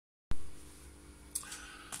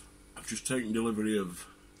just taken delivery of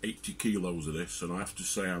 80 kilos of this, and I have to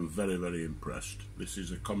say I'm very, very impressed. This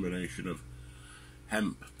is a combination of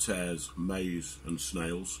hemp, tares, maize and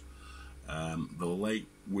snails. The lake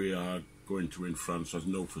we are going to in France has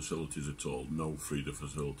no facilities at all, no feeder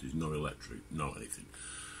facilities, no electric, no anything.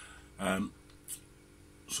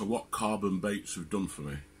 So what Carbon Baits have done for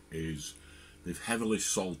me is they've heavily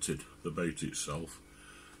salted the bait itself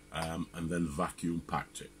and then vacuum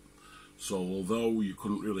packed it. So although you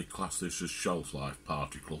couldn't really class this as shelf life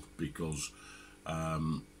particle, because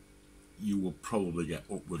you will probably get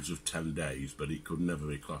upwards of 10 days, but it could never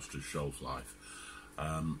be classed as shelf life.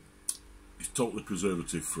 It's totally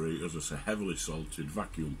preservative free, as I say, heavily salted,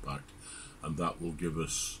 vacuum packed, and that will give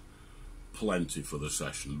us plenty for the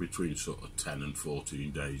session, between sort of 10 and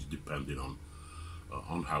 14 days, depending on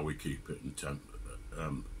how we keep it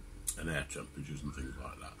and air temperatures and things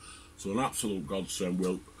like that. So an absolute godsend.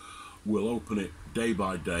 We'll open it day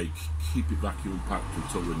by day, keep it vacuum packed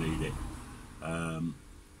until we need it.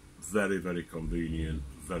 Very, very convenient,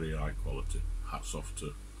 very high quality. Hats off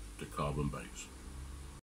to Carbon Baits.